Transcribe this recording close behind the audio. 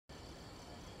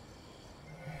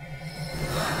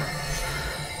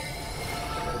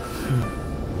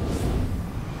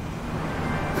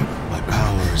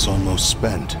is almost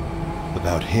spent.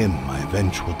 Without him, my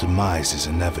eventual demise is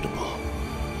inevitable.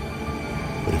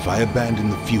 But if I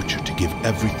abandon the future to give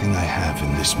everything I have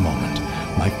in this moment,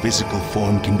 my physical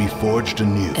form can be forged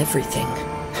anew. Everything?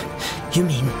 You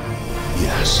mean...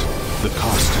 Yes. The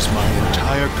cost is my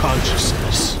entire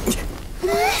consciousness.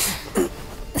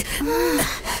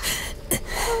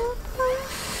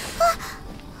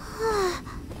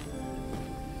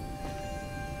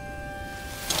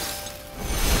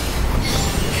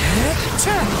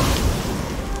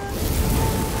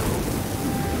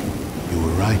 You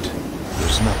were right.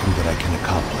 There's nothing that I can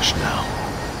accomplish now.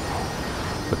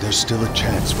 But there's still a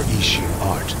chance for Isshin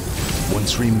art.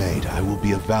 Once remade, I will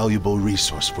be a valuable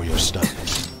resource for your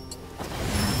studies.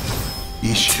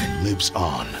 Isshin lives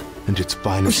on, and its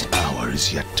finest hour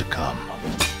is yet to come.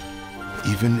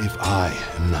 Even if I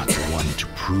am not the one to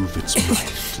prove its might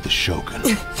to the Shogun,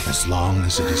 as long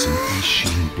as it is an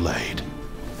Isshin blade,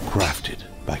 crafted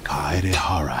by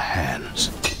Kaedehara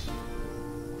hands,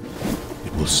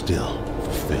 it will still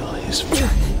fulfill his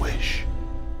final wish.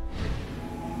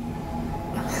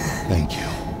 Thank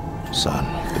you, son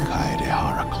of the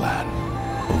Kaedehara clan.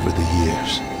 Over the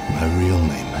years, my real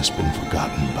name has been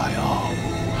forgotten by all.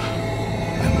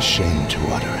 I'm ashamed to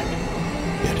utter it,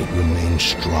 yet it remains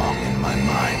strong in my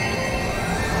mind.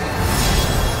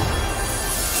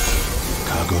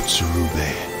 Kagotsurube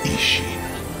Isshin.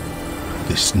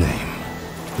 This name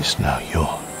is now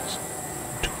yours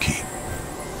to keep.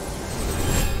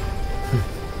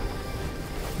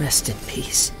 Rest in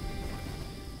peace.